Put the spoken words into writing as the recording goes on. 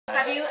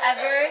Have you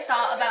ever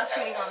thought about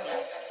cheating on me?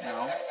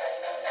 No.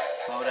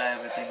 Why would I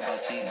ever think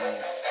about cheating on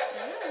you?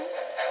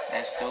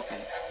 That's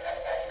stupid.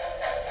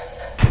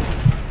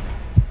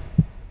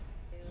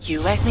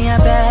 You ask me, I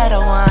bet I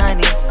want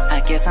it.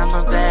 I guess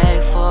I'ma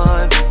beg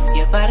for it.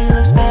 Your body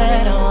looks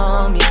better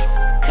on me,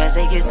 cause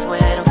they get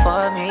sweating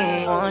for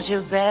me. Won't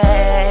you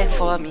beg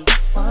for me?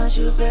 Won't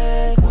you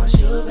beg, won't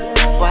you beg?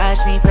 Watch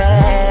me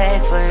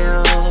beg for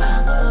you.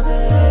 I'ma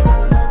beg,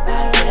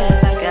 I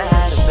guess I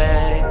gotta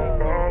beg.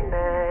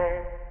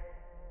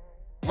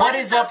 What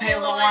is up,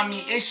 Halo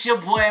Army? It's your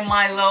boy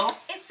Milo.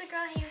 It's the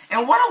girl Hazel.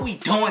 And what are we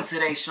doing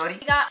today, shorty?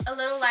 We got a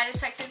little lie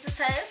detector to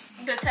test.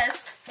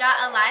 Got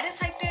a lie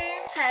detector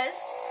test.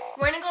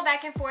 We're gonna go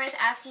back and forth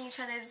asking each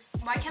other's,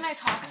 why can't I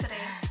talk today?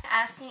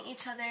 Asking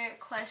each other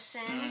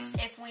questions.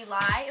 If we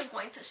lie, it's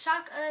going to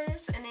shock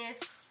us. And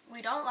if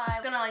we don't lie,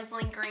 it's gonna like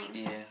blink green.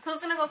 Yeah. Who's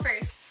gonna go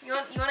first? You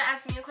wanna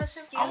ask me a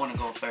question? I wanna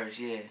go first,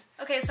 yeah.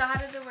 Okay, so how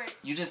does it work?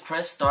 You just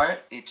press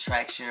start, it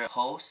tracks your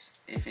pulse.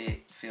 If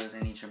it feels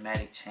any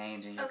dramatic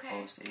change in your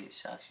pulse, it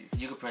shocks you.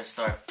 You can press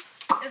start.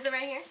 Is it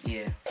right here?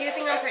 Yeah. Do you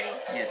think I'm pretty?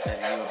 Yes,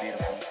 baby, you are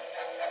beautiful.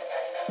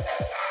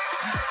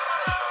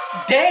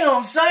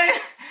 Damn, son!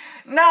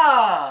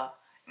 Nah!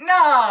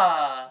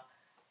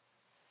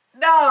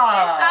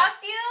 It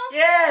shocked you?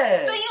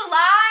 Yeah! So you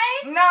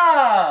lied?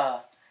 Nah!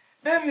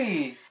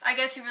 Baby! I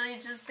guess you really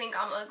just think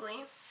I'm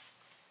ugly.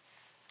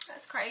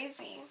 That's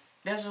crazy.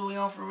 That's what we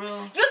on for real?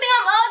 You think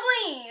I'm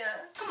ugly?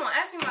 Come on,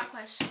 ask me my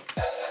question.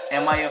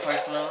 Am I your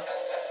first love?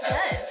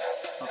 Yes.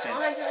 Okay. 100%.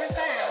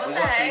 What We the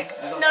gonna heck?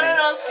 see. We gonna No, see.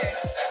 I'm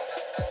scared.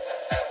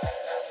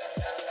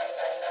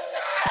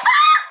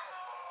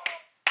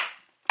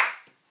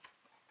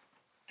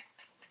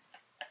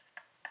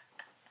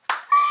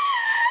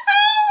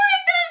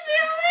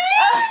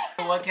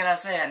 What can I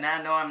say? Now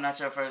I know I'm not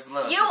your first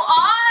love. You So-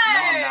 are! No,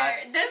 I'm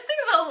not. This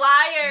thing's a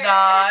liar. Nah,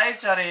 I ain't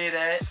trying to hear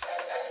that.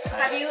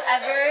 Have you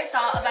ever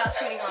thought about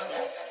cheating on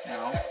me?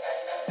 No.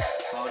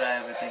 Why would I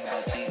ever think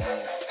about cheating on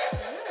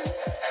you?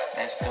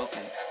 That's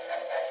stupid.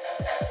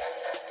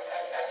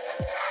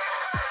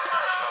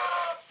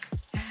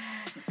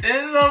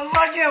 This is a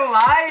fucking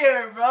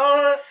liar,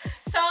 bro.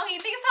 So he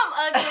thinks I'm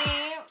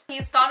ugly.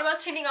 He's thought about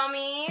cheating on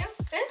me.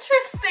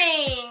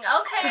 Interesting.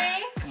 Okay.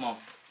 Come on.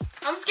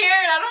 I'm scared.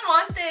 I don't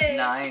want this.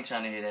 Nah, I ain't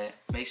trying to hear that.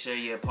 Make sure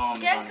your palm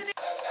is Yes, on it it.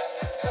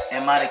 is.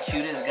 Am I the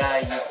cutest guy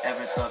you've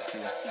ever talked to?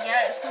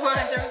 Yes,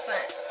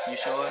 100%. You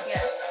sure?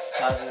 Yes.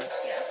 Positive?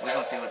 Yes. We're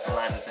gonna see what the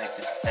lie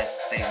detector says.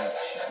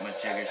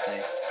 Majigger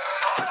says.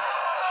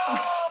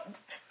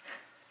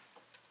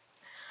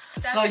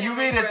 So you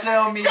mean to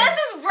tell me this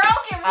is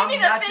broken. We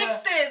need to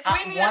fix this.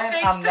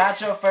 I'm not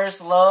your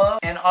first love,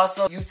 and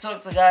also you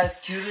talk to guys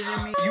cuter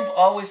than me. You've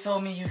always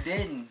told me you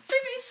didn't.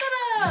 Baby,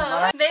 shut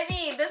up.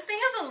 Baby, this thing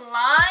is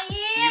lying.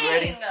 You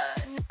ready?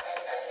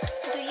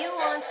 Do you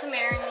want to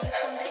marry me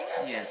someday?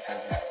 Yes,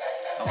 baby.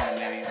 I want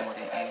to marry you more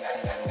than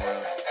anything in the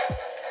world.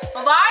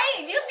 Why?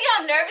 Do you see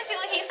how nervous he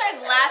looks? He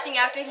starts laughing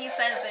after he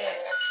says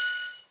it.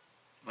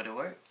 But it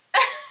worked.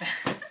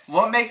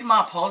 What makes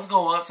my pulse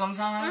go up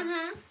sometimes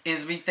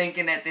is me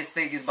thinking that this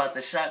thing is about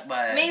to shock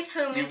my ass. Me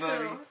too, me You feel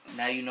too. me?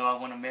 Now you know I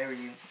want to marry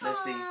you.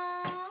 Let's see.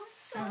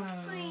 So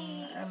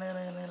sweet.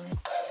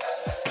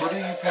 Who do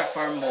you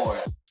prefer more,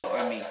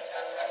 or me?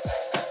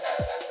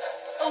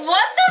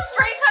 What the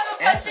freak type of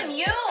question? Answer.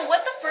 You?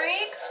 What the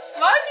freak?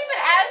 Why would you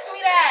even ask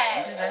me that?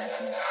 I'm just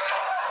asking.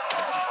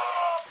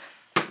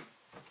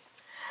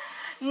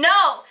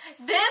 No,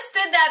 this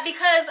did that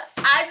because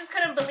I just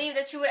couldn't believe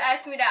that you would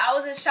ask me that. I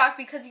was in shock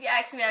because you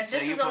asked me that. So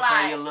this you is a prefer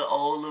lie. your little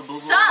old little boo-boo?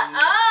 Shut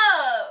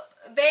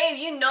up! Babe,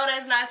 you know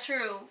that's not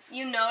true.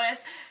 You know that's...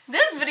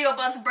 This video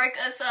about to break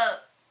us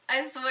up.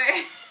 I swear.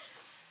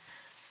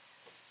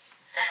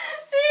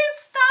 Babe,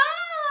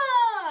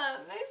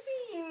 stop!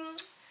 Baby.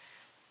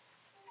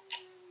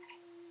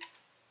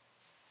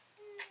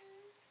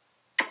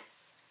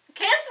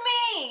 Kiss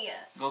me!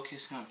 Go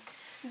kiss him.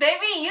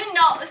 Baby, you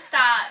know...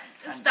 Stop.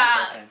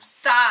 Stop. okay.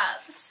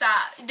 Stop.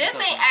 Stop. This It's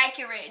ain't okay.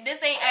 accurate.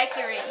 This ain't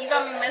accurate. You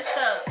got me messed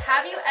up.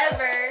 Have you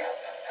ever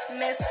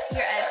missed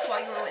your ex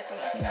while you were with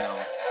me?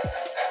 No.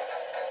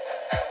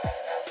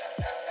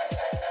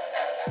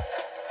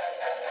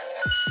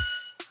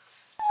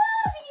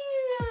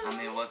 I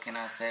mean, what can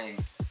I say?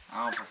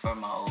 I don't prefer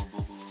my old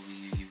boo-boo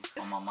over you.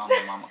 Or my mama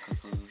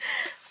cuckoo.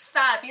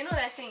 Stop. You know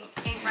that thing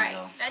ain't right.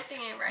 go. That thing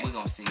ain't right. We're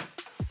gonna see.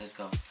 Let's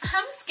go.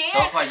 I'm scared.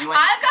 So far, you ain't-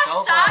 I got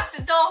so far-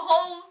 shocked the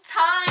whole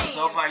time.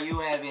 So far, you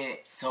haven't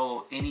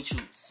told any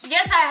truths.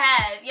 Yes, I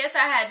had. Yes, I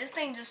had. This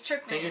thing just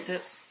tricked me.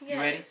 Fingertips? Yes. You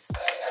ready?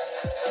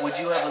 Would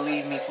you ever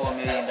leave me for $1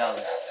 million? No.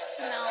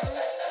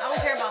 I don't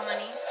care about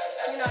money.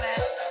 You know that.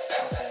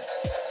 Okay.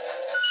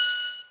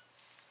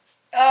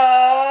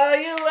 Oh,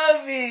 you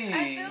love me.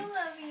 I do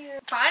love you.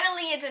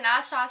 Finally, it did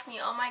not shock me.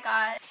 Oh my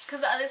god.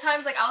 Because the other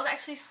times, like, I was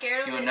actually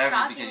scared of You it were nervous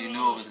shocking because you me.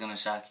 knew it was gonna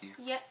shock you.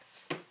 Yeah.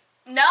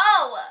 No!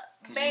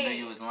 Because Babe. you knew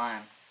you was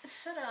lying.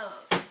 Shut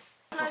up.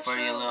 Not Prefer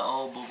your true. little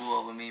old boo-boo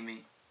over me.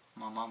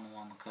 My mama,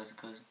 cousin.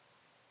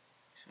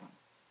 Sure.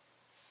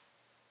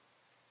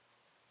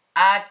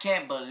 I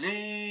can't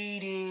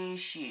believe this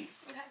shit.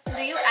 Okay.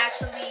 Do you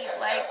actually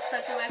like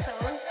sucking my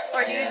toes?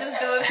 Or do you just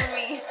do it for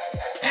me?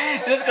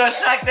 This gonna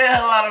shock the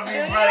hell out of me,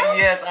 bro.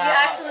 Yes, you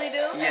actually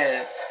do?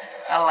 Yes.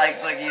 I like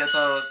sucking your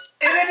toes.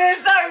 And it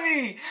didn't shock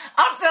me.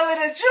 I'm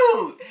telling the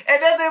truth.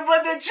 And nothing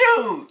but the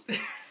truth.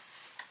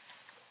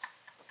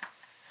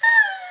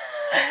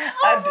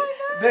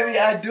 Baby,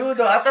 I do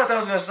though. I thought that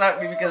was gonna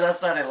shock me because I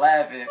started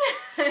laughing.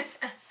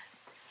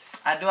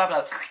 I do have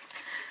to.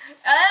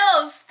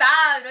 Oh,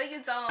 stop. No,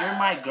 you don't. You're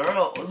my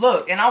girl.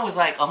 Look, and I was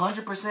like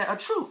 100% a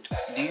truth.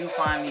 Do you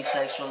find me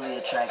sexually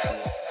attractive?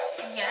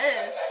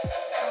 Yes,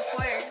 of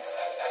course.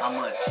 How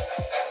much?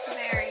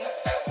 Very.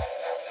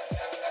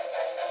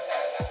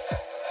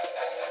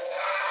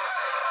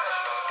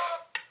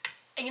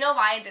 And you know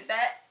why I did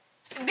that?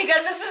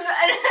 Because this is...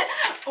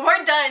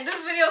 we're done.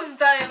 This video is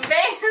done.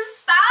 Babe,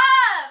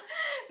 stop!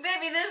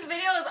 Baby, this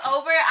video is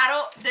over.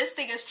 This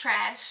thing is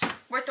trash.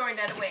 We're throwing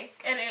that away.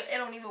 It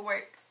don't even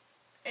work.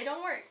 It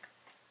don't work.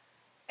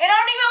 It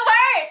don't even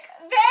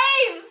work!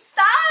 Babe,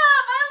 stop!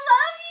 I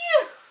love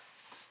you!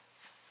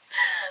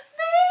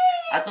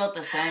 Babe! I thought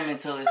the same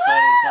until it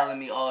started telling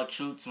me all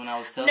truths when I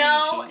was telling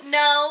the truth.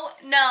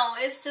 No.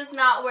 It's just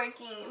not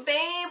working.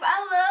 Babe,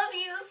 I love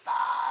you.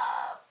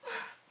 Stop.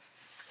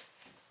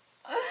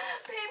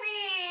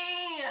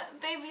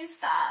 Baby,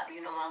 stop.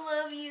 You know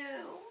I love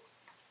you.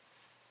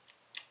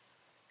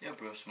 Your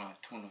bro smell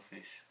like tuna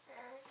fish.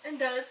 It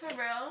does, for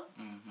real?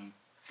 Mm-hmm.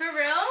 For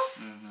real?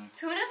 Mm-hmm.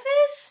 Tuna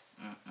fish?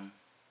 Mm-mm.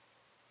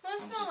 What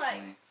does it smell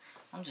like?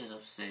 I'm just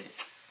upset.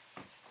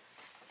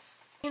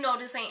 You know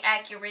this ain't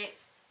accurate.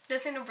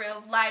 This ain't a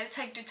real lie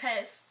detector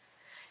test.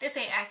 This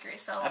ain't accurate,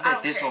 so I bet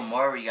don't this care. one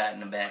Maury got in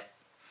the back.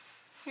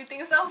 You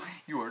think so?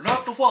 You are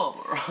not the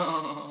father.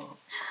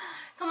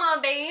 Come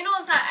on, baby. You know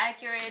it's not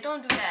accurate.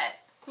 Don't do that.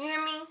 You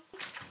hear me?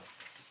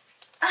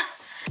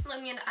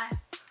 Look me in the eye.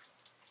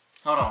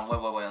 Hold on.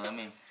 Wait.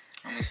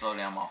 Let me slow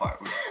down my heart.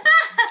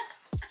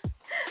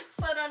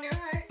 Slow down your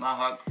heart.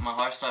 My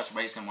heart starts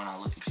racing when I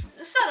look at you.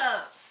 Shut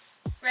up.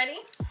 Ready?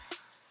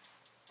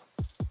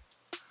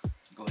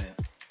 Go ahead.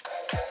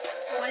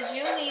 Would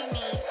you leave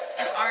me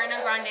if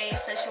Ariana Grande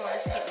said she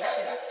wanted to get with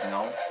you?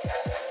 No.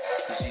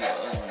 Because she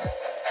ugly.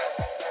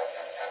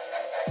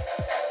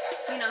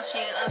 You know she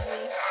ain't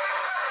ugly.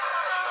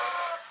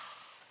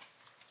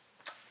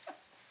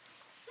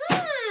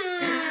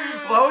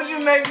 Why would you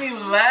make me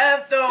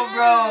laugh though,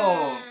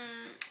 bro?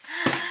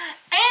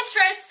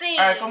 Interesting.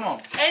 Alright, come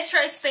on.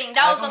 Interesting.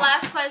 That was the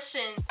last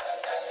question.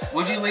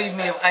 Would you leave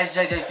me if Ice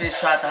JJ Fish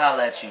tried to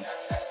holler at you?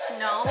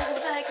 No. Who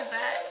the heck is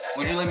that?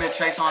 Would you leave me if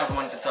Trey Songz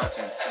wanted to talk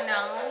to you?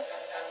 No.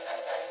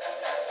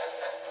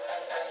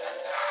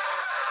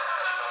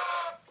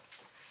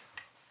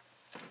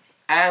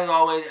 As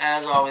always.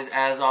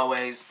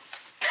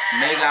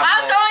 May God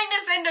I'm bless. throwing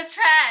this in the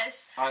trash.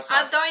 Awesome.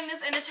 I'm throwing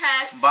this in the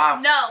trash. Bye.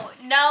 No.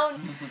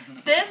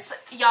 This,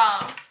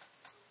 y'all.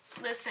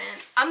 Listen,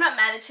 I'm not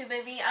mad at you,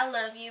 baby. I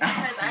love you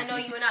because I know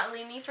you would not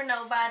leave me for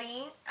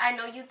nobody. I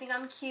know you think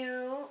I'm cute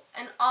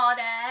and all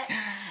that.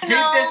 Keep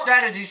this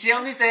strategy. She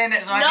only saying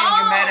that so I can't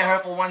get mad at her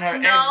for wanting her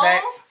ex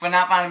back for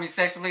not finding me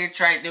sexually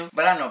attractive.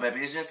 But I know,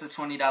 baby. It's just a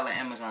 $20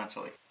 Amazon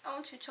toy. I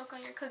want you to choke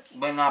on your cookie.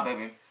 But nah,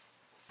 baby.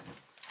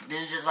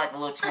 This is just like a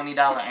little $20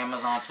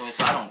 Amazon toy,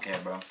 so I don't care,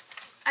 bro.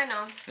 I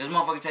know. This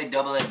motherfucker take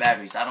AA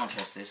batteries. I don't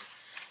trust this.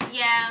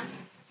 Yeah.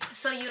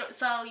 So you're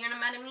not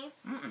mad at me?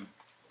 Mm-mm.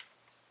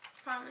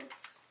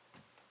 Promise.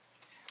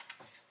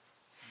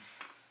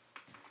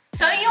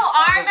 So you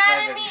are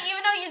mad at me,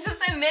 even though you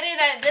just admitted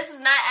that this is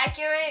not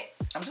accurate?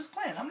 I'm just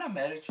playing. I'm not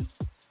mad at you.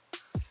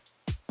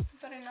 You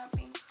better not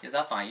be. Because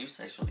I find you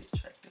sexually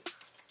attractive.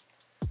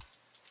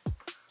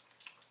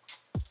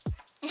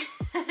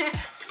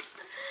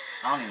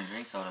 I don't even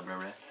drink soda, bro.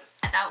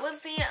 That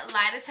was the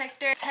lie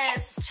detector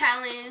test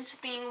challenge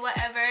thing,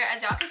 whatever.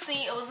 As y'all can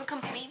see, it was a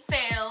complete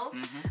fail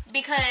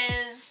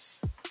because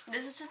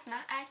this is just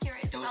not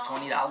accurate. It was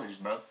 $20,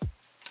 bro.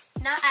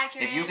 Not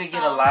accurate. If you could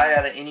get a lie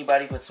out of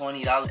anybody for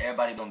 $20,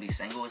 everybody gonna be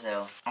single as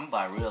hell. I'm gonna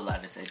buy a real lie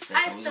detector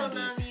test. I still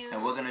love you.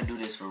 And we're gonna do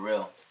this for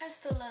real. I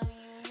still love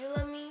you. You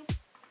love me?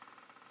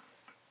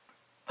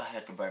 I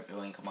had to burp.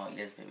 It ain't come out.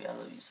 Yes, baby. I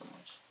love you so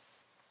much.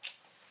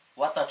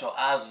 Well, I thought your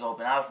eyes was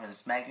open. I was finna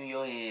smack you in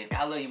your head.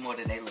 I love you more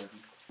than they love you.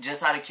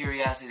 Just out of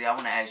curiosity, I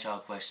want to ask y'all a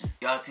question.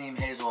 Y'all team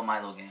Hazel or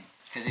Milo gang?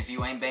 Because if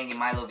you ain't banging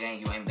Milo gang,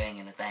 you ain't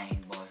banging a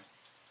thing, boy.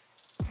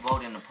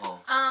 Vote in the poll.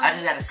 I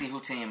just got to see who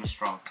team is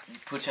strong.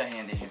 Put your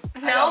hand in here. I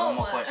got one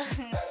more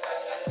question.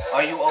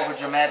 Are you over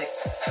dramatic?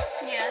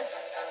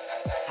 Yes.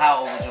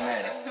 How over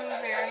dramatic?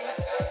 Very.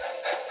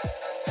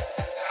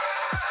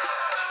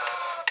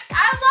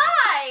 I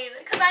lied.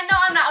 Because I know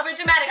I'm not over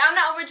dramatic. I'm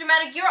not over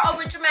dramatic. You're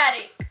over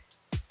dramatic.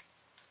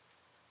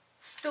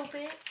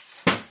 Stupid.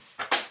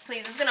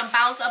 Please, it's gonna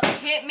bounce up and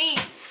hit me.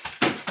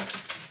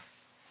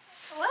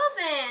 Well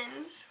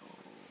then.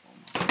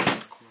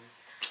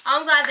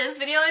 I'm glad this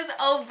video is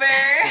over.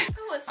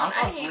 I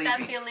hate sleepy. that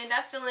feeling.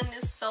 That feeling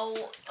is so...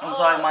 I'm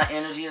sorry, my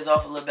energy is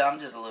off a little bit. I'm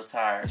just a little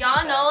tired.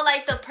 Y'all know,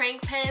 like, the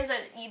prank pens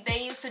that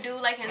they used to do,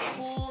 like, in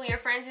school. Your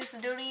friends used to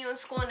do to you in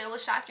school, and it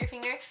would shock your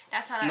finger.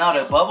 That's how that No,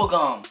 feels. the bubble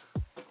gum.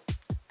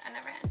 I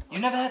never had the bubble.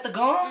 You never had the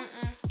gum?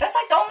 Mm-mm. That's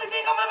like the only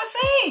thing I've ever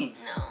seen.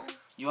 No.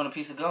 You want a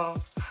piece of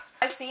gum?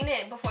 I've seen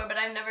it before, but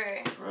I've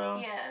never... Bro,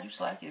 yeah. You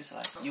slack.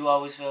 You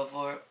always fell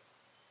for it?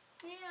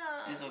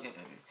 Yeah. It's okay,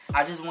 baby.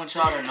 I just want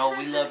y'all to know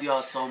we love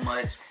y'all so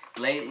much.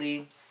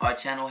 Lately, our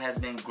channel has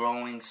been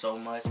growing so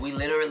much. We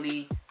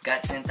literally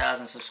got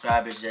 10,000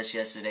 subscribers just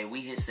yesterday.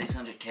 We hit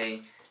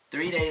 600K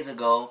 3 days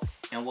ago,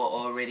 and we're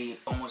already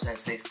almost at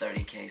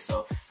 630K.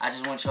 So I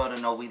just want y'all to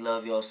know we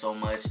love y'all so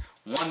much.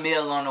 1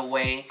 mil on the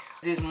way.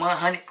 This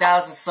month,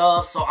 100,000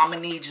 subs, so I'm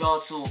gonna need y'all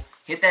to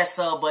hit that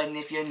sub button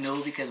if you're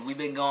new, because we've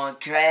been going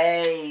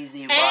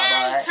crazy.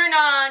 And turn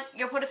on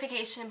your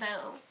notification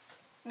bell,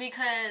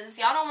 because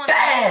y'all don't want to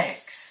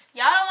miss.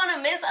 Y'all don't want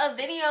to miss a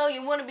video.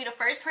 You want to be the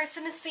first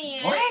person to see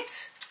it.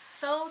 What?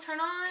 So turn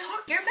on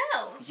your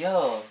bell.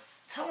 Yo,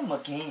 tell them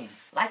again.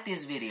 Like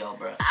this video,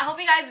 bro. I hope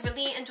you guys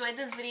really enjoyed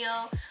this video.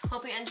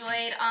 Hope you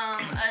enjoyed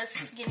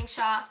us getting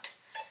shocked.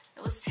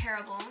 It was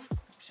terrible.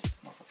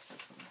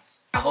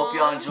 I hope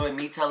y'all enjoyed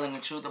me telling the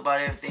truth about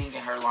everything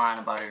and her lying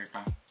about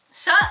everything.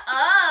 Shut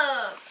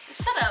up.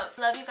 Shut up.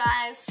 Love you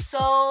guys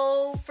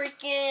so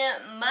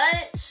freaking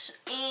much.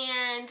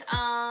 And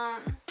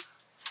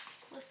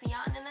we'll see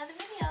y'all in another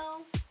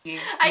video.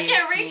 I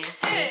can't reach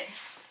it.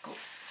 Cool.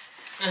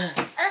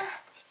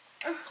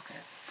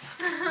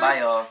 Okay. Bye,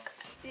 y'all.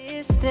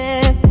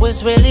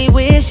 Was really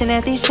wishing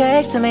at these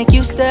checks to make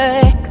you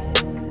stay,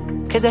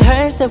 cause it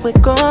hurts that we're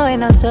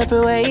going our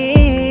separate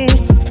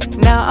ways.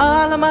 Now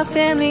all of my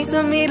family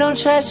to me don't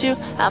trust you.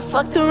 I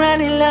fucked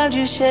around and loved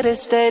you, should've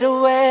stayed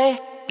away.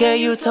 Girl,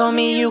 you told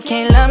me you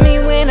can't love me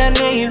when I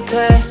knew you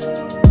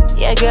could.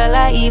 Yeah, girl,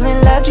 I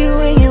even loved you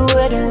when you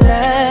wouldn't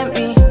let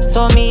me.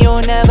 Told me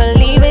you'll never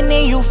leave and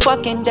then you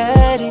fucking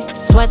dirty.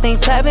 Swear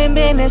things haven't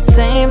been the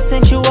same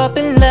since you up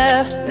in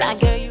love. Now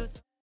girl,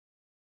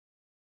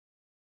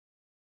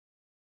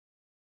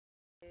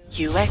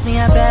 you asked me,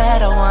 I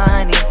bet I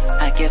want it.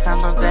 I guess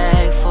I'ma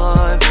beg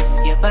for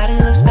it. Your body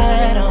looks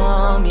better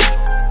on me,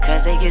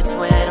 cause they get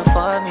sweating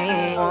for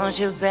me. Won't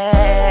you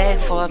beg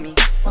for me?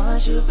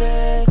 Won't you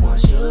beg?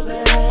 Won't you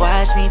beg?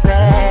 Watch me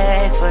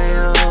beg for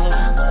you.